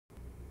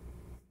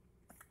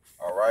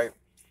All right.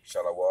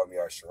 Shalom,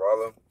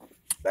 Yasharala.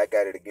 Back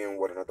at it again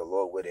with another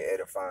Lord with an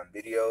edifying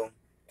video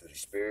through the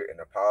spirit and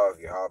the power of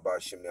Yahweh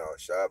Shem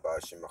Yahushua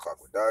Ba'Shem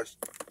Machakwadash.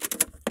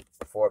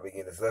 Before I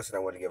begin this lesson, I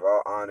want to give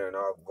all honor and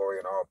all glory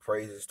and all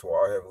praises to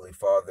our Heavenly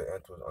Father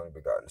and to His only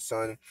begotten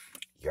Son,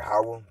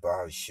 Yahweh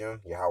Ba'Shem,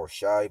 Yahweh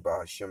Shai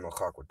Ba'Shem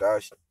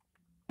Machakwadash.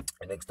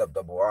 And next up,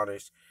 double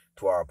honors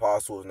to our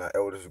apostles and our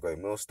elders of Great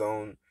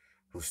Millstone,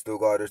 who still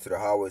guard us to the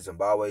highways and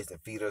byways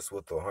and feed us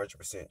with the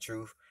 100%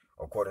 truth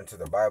according to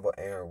the Bible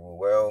and rule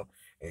well.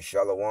 And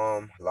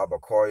Shalom,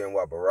 Labakariam,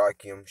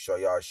 Wabarakim,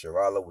 Shayar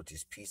Sharala, which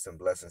is peace and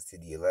blessings to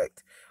the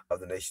elect of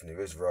the nation of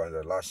Israel and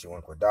the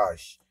Lashiwan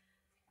Kodash.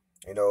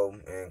 And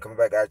coming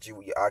back at you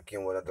with your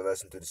Akim with another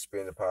lesson to the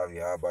spirit and the power of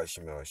Yahweh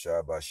Shemel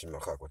Shah Bashim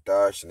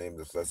Chakwadash. The name of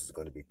this lesson is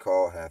going to be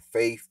called Have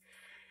Faith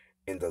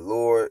in the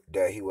Lord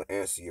that He will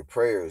answer your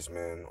prayers,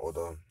 man, or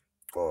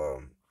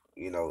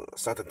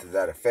something to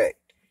that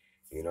effect,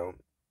 So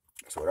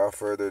without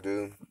further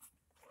ado,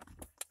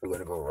 we're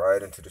gonna go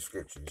right into the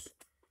scriptures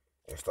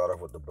and start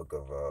off with the book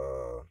of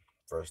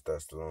First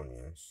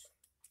Thessalonians.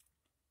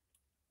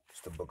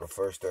 It's the book of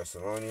First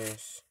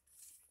Thessalonians,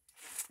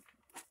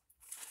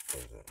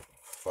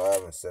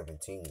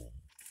 5:17.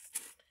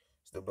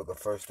 It's the book of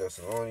First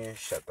Thessalonians,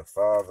 chapter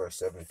 5, verse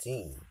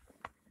 17.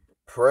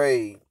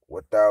 Pray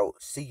without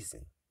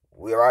ceasing.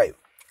 We're right.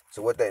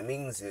 So what that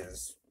means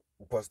is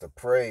we're supposed to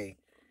pray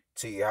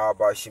to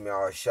Yahweh Shem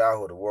Yahushua,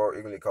 who the world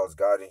ignorantly calls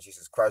God and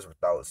Jesus Christ,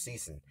 without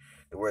ceasing.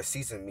 The word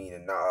ceasing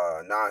meaning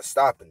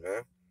non-stopping,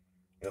 man.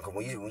 Cause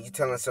when you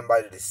telling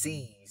somebody to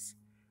cease,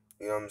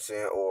 you know what I'm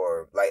saying,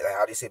 or like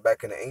how they say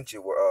back in the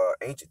ancient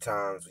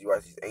times, when you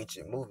watch these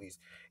ancient movies,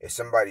 if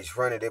somebody's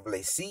running, they be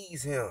like,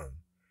 seize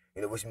him,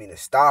 which means to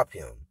stop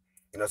him,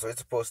 So it's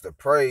supposed to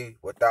pray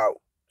without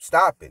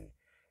stopping.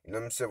 You know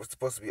what I'm saying? We're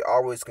supposed to be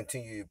always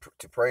continue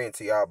to pray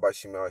into Yahweh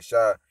Shem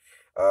Yahushua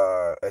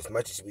as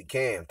much as we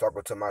can.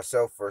 Talking to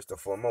myself first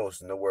and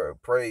foremost. And the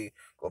word pray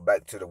go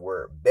back to the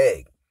word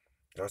beg.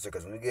 You know what I'm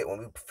saying?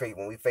 Because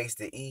when we face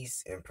the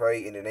east and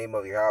pray in the name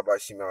of Yahweh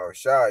Shem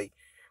Yahushua,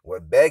 we're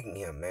begging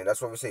Him, man.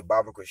 That's why we say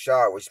Baba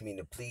Kushah, which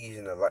means to please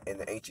in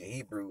the ancient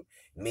Hebrew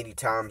many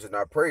times in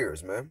our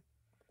prayers, man.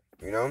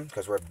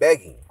 Because we're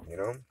begging.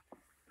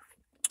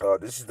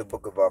 This is the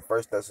book of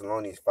 1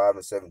 Thessalonians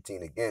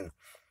 5:17 again.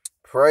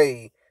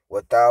 Pray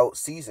without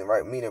ceasing,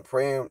 right? Meaning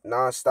praying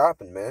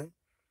non-stopping, man.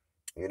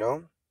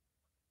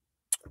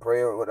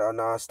 Praying without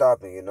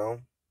non-stopping,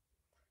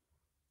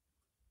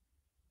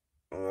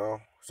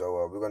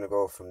 So we're gonna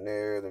go from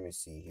there. Let me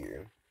see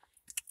here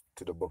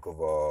to the book of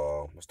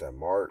what's that?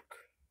 Mark.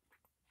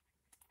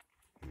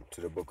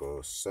 To the book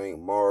of Saint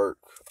Mark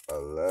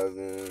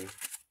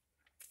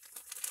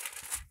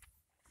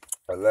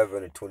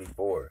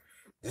 11:24.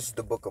 This is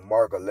the book of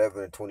Mark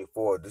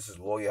 11:24. This is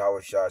Lord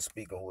Yahweh Shai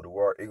speaking, who the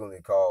world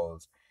ignorantly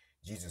calls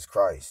Jesus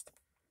Christ.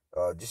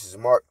 This is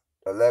Mark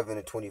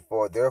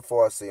 11:24.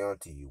 Therefore I say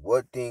unto you,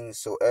 what things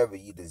soever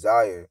ye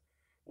desire,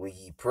 when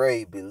ye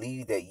pray,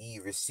 believe that ye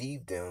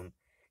receive them,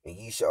 and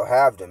ye shall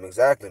have them.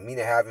 Exactly,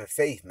 meaning having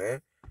faith,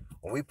 man.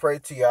 When we pray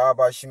to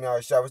Yahweh Shem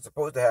Yahushua, we're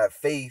supposed to have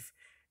faith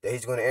that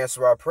He's going to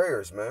answer our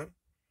prayers, man.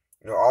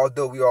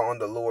 Although we are on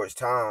the Lord's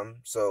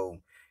time,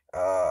 so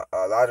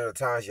a lot of the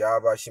times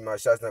Yahweh Shem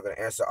Yahushua is not going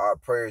to answer our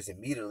prayers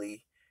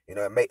immediately.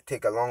 It may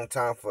take a long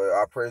time for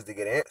our prayers to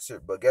get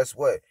answered, but guess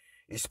what?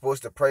 You're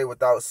supposed to pray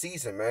without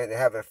ceasing, man, and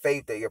having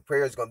faith that your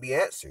prayer is going to be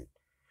answered.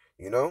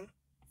 The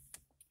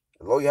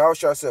Lord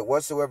Yahushua said,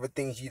 whatsoever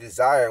things you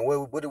desire. And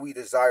what do we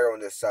desire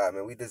on this side,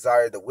 man? We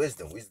desire the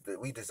wisdom.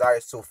 We desire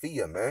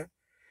Sophia, man.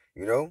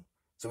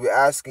 So we're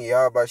asking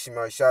Yahweh Shem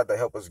Yahushua to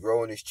help us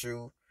grow in this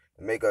truth,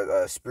 to make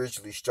us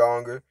spiritually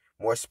stronger,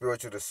 more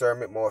spiritual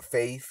discernment, more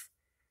faith,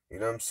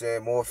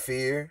 more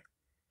fear,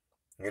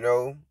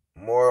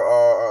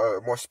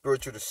 more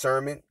spiritual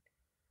discernment,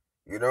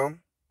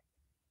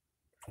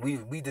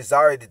 We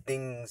desire the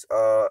things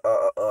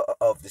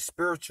of the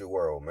spiritual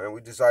world, man.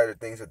 We desire the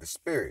things of the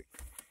spirit,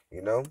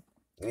 And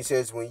He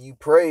says when you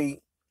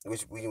pray,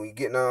 which when you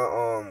getting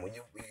when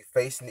you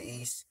facing the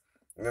east,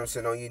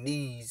 on your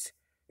knees,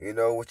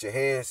 with your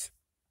hands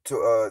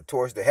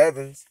towards the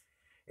heavens,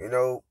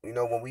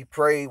 when we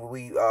pray, when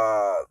we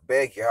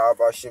beg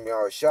Yahweh Shem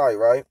Yahushua,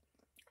 right?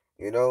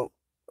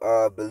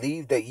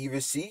 Believe that you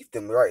receive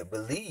them, right?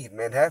 Believe,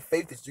 man. Have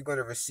faith that you're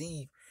gonna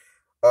receive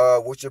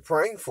what you're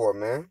praying for,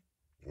 man.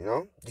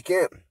 You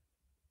can't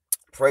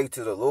pray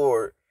to the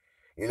Lord,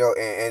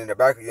 and in the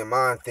back of your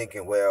mind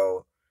thinking,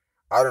 well,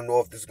 I don't know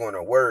if this is going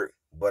to work,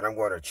 but I'm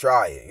going to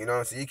try it.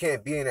 So you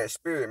can't be in that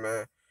spirit,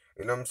 man.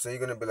 You're going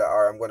to be like,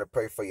 all right, I'm going to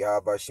pray for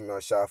Yahweh Shem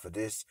Yahushua for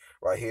this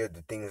right here,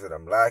 the things that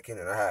I'm lacking,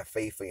 and I have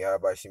faith for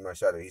Yahweh Shem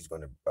Yahushua that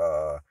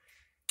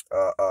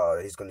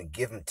He's going to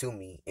give them to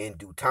me in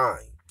due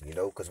time,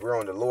 because we're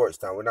on the Lord's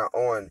time.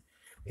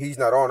 He's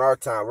not on our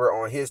time, we're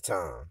on His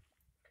time.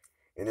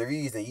 And the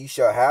reason you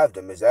shall have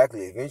them,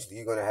 exactly, eventually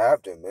you're going to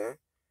have them, man.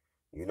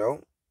 You're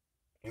going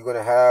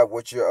to have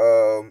what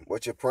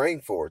you're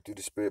praying for through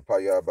the Spirit by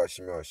Yahweh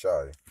Shem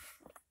Yahushua.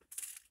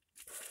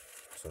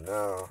 So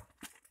now,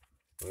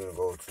 We're gonna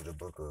go to the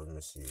book of, let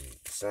me see,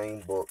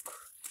 same book.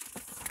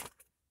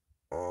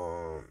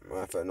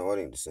 Matter of fact, no,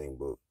 it ain't the same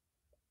book.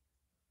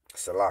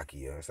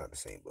 Salakia, it's not the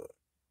same book.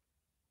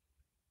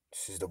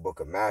 This is the book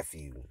of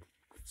Matthew,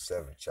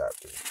 7th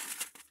chapter.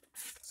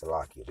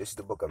 Salakia. This is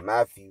the book of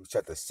Matthew,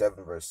 chapter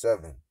 7, verse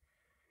 7.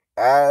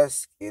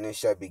 Ask, and it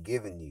shall be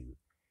given you.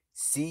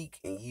 Seek,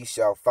 and ye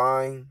shall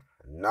find.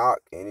 Knock,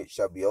 and it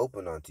shall be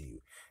opened unto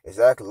you.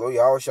 Exactly. Lord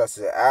Yahushua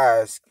said,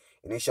 ask,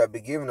 and it shall be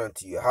given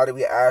unto you. How do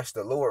we ask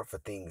the Lord for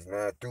things,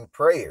 man? Through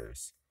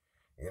prayers.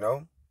 You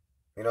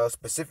know,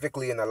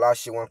 specifically in the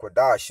Lashawan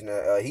Kodash, in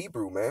the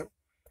Hebrew, man.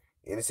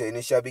 And it said, and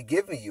it shall be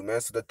given you,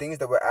 man. So the things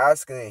that we're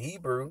asking in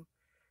Hebrew,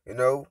 you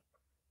know,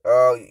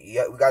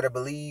 yeah, we got to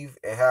believe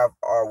and have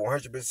our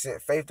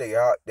 100% faith that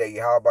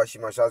Yahweh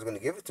Shemashah is going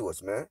to give it to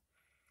us, man.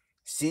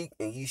 Seek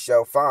and ye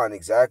shall find.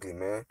 Exactly,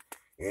 man.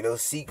 You know,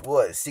 seek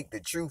what? Seek the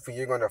truth, and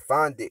you're going to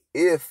find it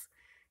if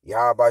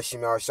Yahweh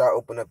Shemashah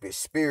open up your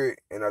spirit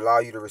and allow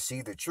you to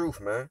receive the truth,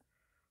 man.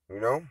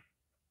 You know,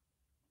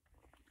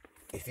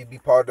 if you be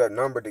part of that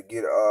number to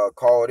get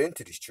called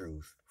into this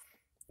truth,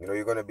 you know,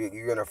 you're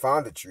gonna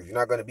find the truth. You're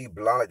not gonna be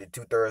blind like the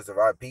 2/3 of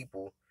our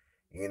people,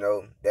 you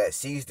know, that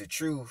sees the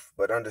truth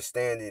but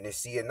understand it and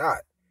see it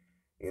not.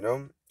 You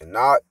know, and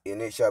not,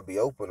 and it shall be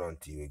open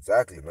unto you.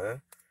 Exactly,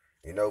 man.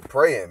 You know,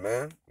 praying,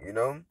 man. You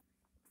know,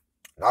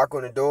 knock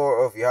on the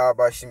door of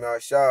Yahweh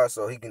Shemashah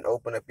so he can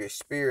open up your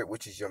spirit,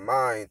 which is your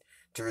mind,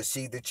 to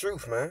receive the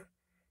truth, man.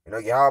 You know,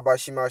 Yahweh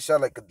Shemashah,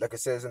 like it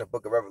says in the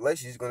book of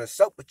Revelation, he's gonna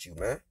sup with you,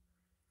 man.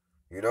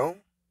 You know,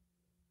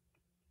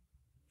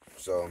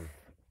 so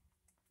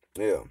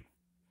yeah.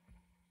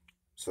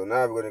 So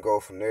now we're gonna go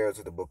from there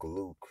to the book of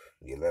Luke,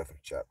 the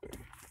 11th chapter.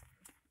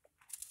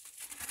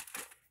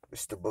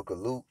 It's the book of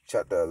Luke,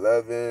 chapter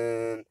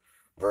 11,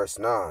 verse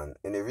 9.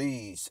 And it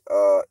reads,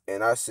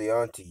 and I say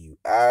unto you,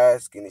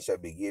 ask, and it shall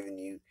be given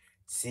you.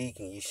 Seek,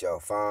 and ye shall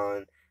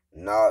find.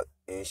 Knock,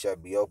 and it shall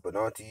be opened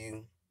unto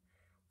you.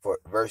 For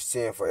verse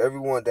 10, for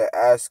everyone that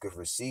asketh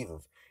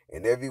receiveth,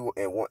 and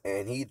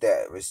he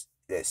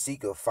that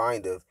seeketh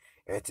findeth,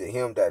 and to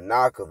him that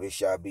knocketh it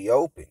shall be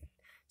open.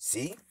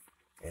 See?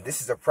 And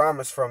this is a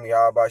promise from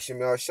Yahweh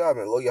Shemel Shah,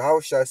 man. Lord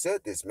Yahushua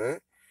said this,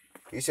 man.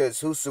 He says,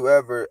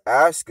 whosoever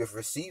asketh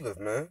receiveth,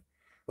 man.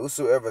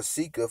 Whosoever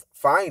seeketh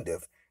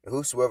findeth, and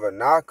whosoever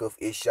knocketh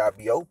it shall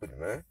be open,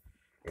 man.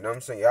 You know what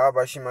I'm saying?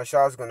 Yahweh Shemel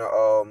Shah is gonna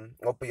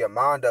open your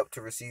mind up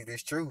to receive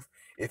this truth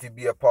if you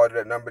be a part of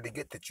that number to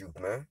get the truth,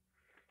 man.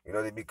 You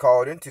know, they be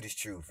called into this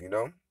truth, you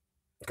know?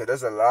 Because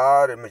there's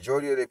a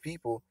majority of the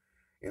people,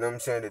 you know what I'm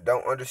saying, that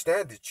don't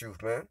understand the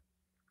truth, man.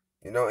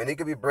 You know, and it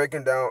could be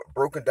broken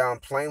down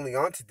plainly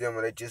onto them,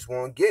 and they just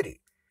won't get it.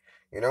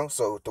 You know,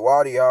 so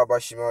throughout the Yahweh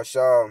Shemel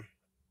Shah,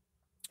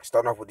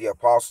 starting off with the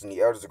apostles and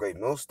the elders of Great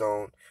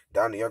Millstone,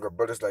 down to younger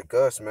brothers like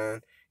us,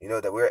 man, you know,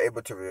 that we're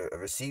able to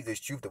receive this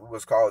truth, that we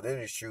was called in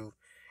this truth,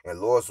 and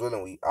Lord's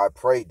willing, I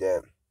pray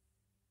that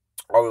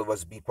all of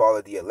us be part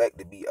of the elect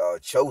to be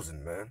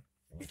chosen, man.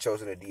 Be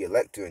chosen to the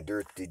elect to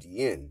endure to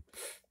the end,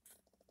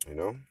 you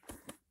know.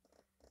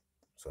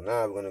 So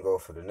now we're gonna go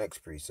for the next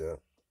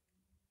precept.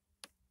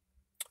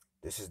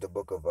 This is the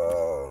book of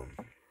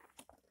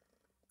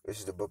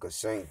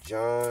St.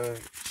 John,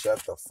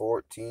 chapter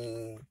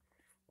 14,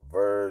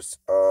 verse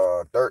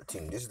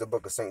 13. This is the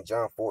book of St.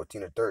 John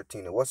 14 and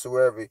 13. And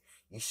whatsoever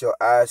you shall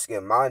ask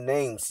in my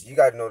name, so you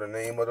gotta know the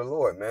name of the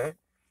Lord, man.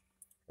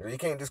 You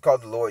can't just call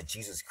the Lord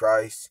Jesus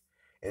Christ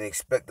and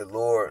expect the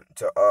Lord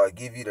to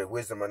give you the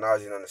wisdom,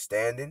 knowledge, and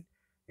understanding.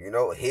 You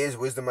know, his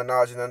wisdom,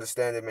 knowledge, and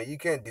understanding, man. You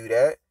can't do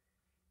that.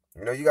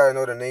 You know, you gotta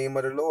know the name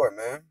of the Lord,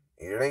 man.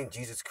 It ain't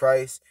Jesus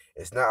Christ.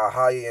 It's not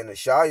Ahaya and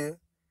Ashaya.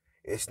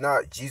 It's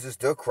not Jesus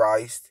the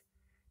Christ.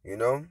 You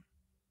know,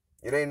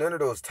 it ain't none of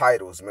those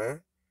titles,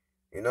 man.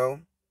 You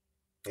know,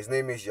 his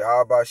name is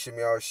Yahweh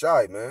Shemiel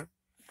Shai, man.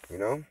 You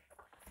know,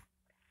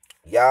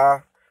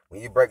 Yah.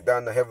 When you break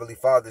down the Heavenly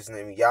Father's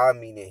name, Yah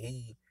meaning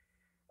he,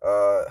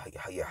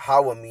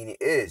 Yahweh meaning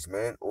is,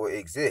 man, or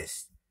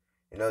exists.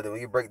 You know, then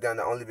when you break down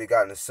the only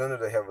begotten Son of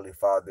the Heavenly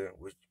Father,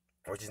 which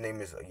his name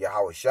is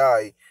Yahweh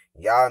Shai,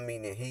 Yah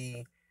meaning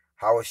he,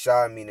 Hawah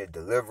Shai meaning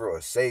deliver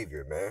or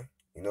savior, man.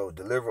 You know,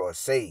 deliver or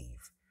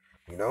save.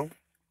 You know?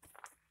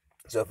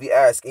 So if you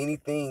ask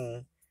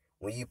anything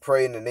when you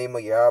pray in the name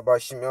of Yahweh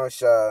Shemel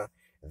Shai,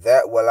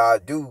 that will I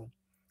do,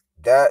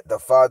 that the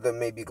Father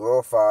may be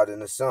glorified in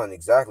the Son.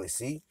 Exactly.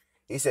 See?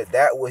 He said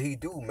that will he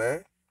do,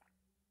 man.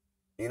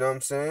 You know what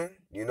I'm saying?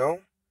 You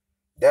know?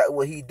 That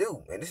will he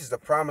do. And this is the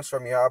promise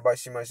from Yahweh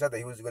Shemel Shai that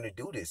he was going to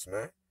do this,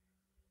 man.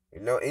 You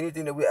know,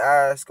 anything that we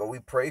ask or we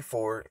pray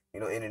for, you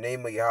know, in the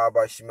name of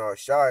Yahweh Shemel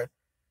Shai,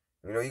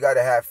 you know, you got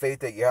to have faith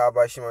that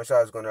Yahweh Shemel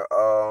Shai is going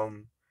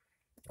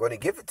to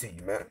give it to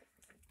you, man.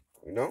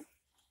 You know?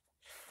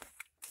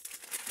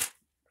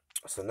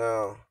 So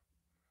now,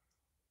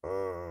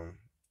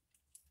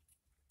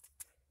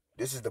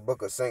 this is the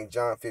book of St.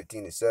 John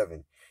 15 and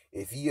 7.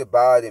 If ye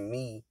abide in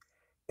me,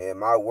 and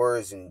my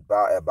words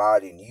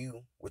abide in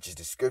you, which is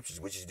the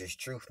scriptures, which is this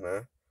truth,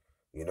 man,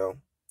 you know,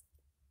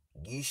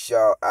 ye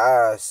shall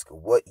ask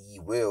what ye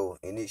will,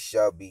 and it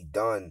shall be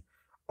done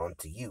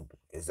unto you.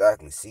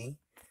 Exactly. See?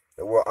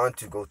 The word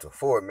unto go to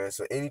for, man.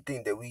 So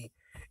anything that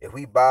if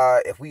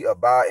we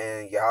abide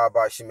in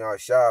Yahweh Shem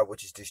Shah,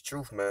 which is this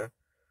truth, man,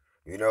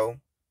 you know,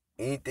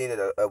 anything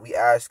that we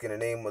ask in the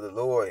name of the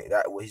Lord,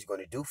 that's what he's going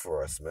to do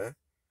for us, man.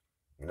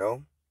 You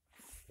know,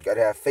 you got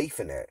to have faith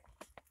in that,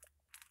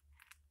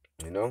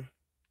 you know.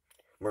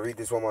 I'm going to read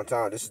this one more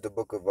time. This is the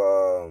book of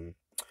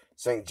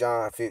St.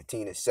 John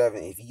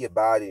 15:7. If ye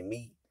abide in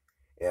me,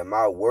 and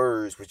my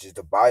words, which is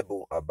the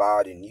Bible,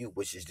 abide in you,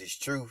 which is this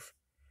truth,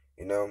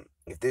 you know,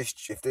 if this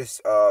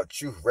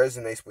truth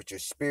resonates with your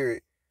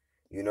spirit,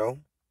 you know,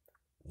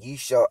 ye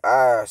shall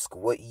ask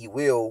what ye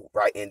will,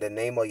 right, in the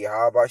name of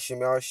Yahweh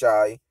Shem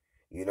Shai,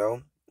 you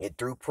know, and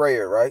through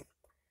prayer, right,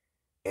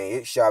 and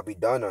it shall be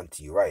done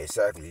unto you, right,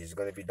 exactly, it's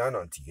going to be done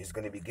unto you, it's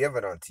going to be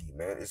given unto you,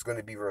 man, it's going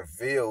to be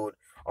revealed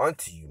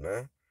unto you,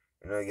 man.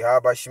 You know,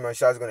 Yahweh Shem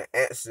Shai is going to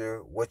answer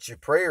what your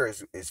prayer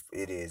is,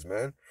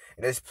 man.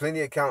 And there's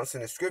plenty of accounts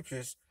in the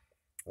scriptures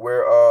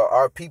where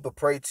our people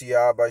prayed to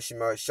Yahweh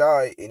Shem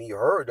Shai, and he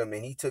heard them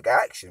and he took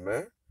action,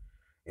 man.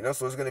 You know,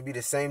 so it's gonna be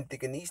the same thing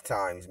in these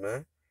times,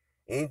 man.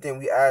 Anything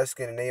we ask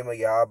in the name of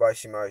Yahweh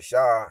Shem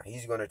Shai,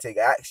 he's gonna take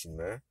action,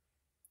 man.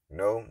 You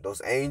know,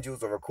 those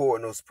angels are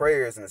recording those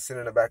prayers and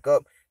sending them back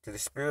up to the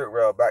spirit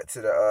realm, back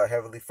to the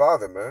Heavenly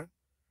Father, man.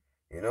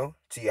 You know,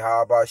 to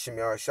Yahweh Shem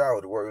Shai,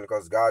 the word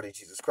because God is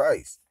Jesus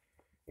Christ.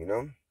 You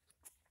know,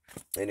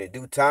 and in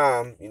due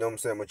time, you know what I'm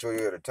saying,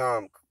 majority of the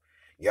time,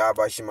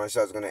 Yahweh Shem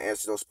Shai is gonna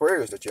answer those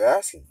prayers that you're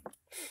asking.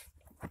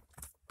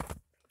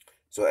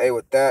 So, hey,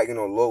 with that, you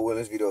know, Lord willing,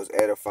 this video is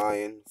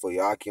edifying for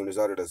Yakim, this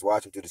other that's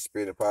watching through the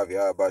spirit and power of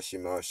Yahweh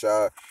Shem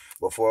Shah.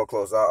 Before I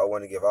close out, I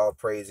want to give all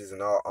praises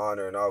and all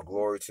honor and all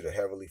glory to the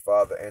Heavenly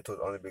Father and to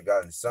the only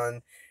begotten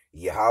Son,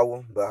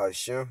 Yahweh,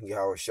 Bahashem,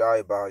 Yahweh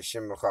Shai,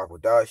 Bahashem,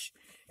 Makakwadash.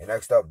 And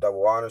next up,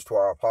 double honors to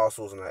our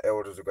apostles and our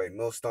elders of Great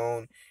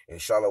Millstone,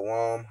 and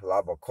Shalom,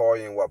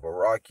 Labakarian,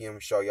 Wabarakim,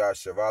 Shayah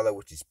Shavala,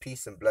 which is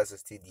peace and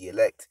blessings to the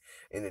elect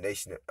in the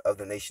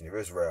nation of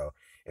Israel.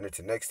 And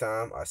until next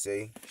time, I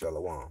say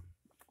Shalom.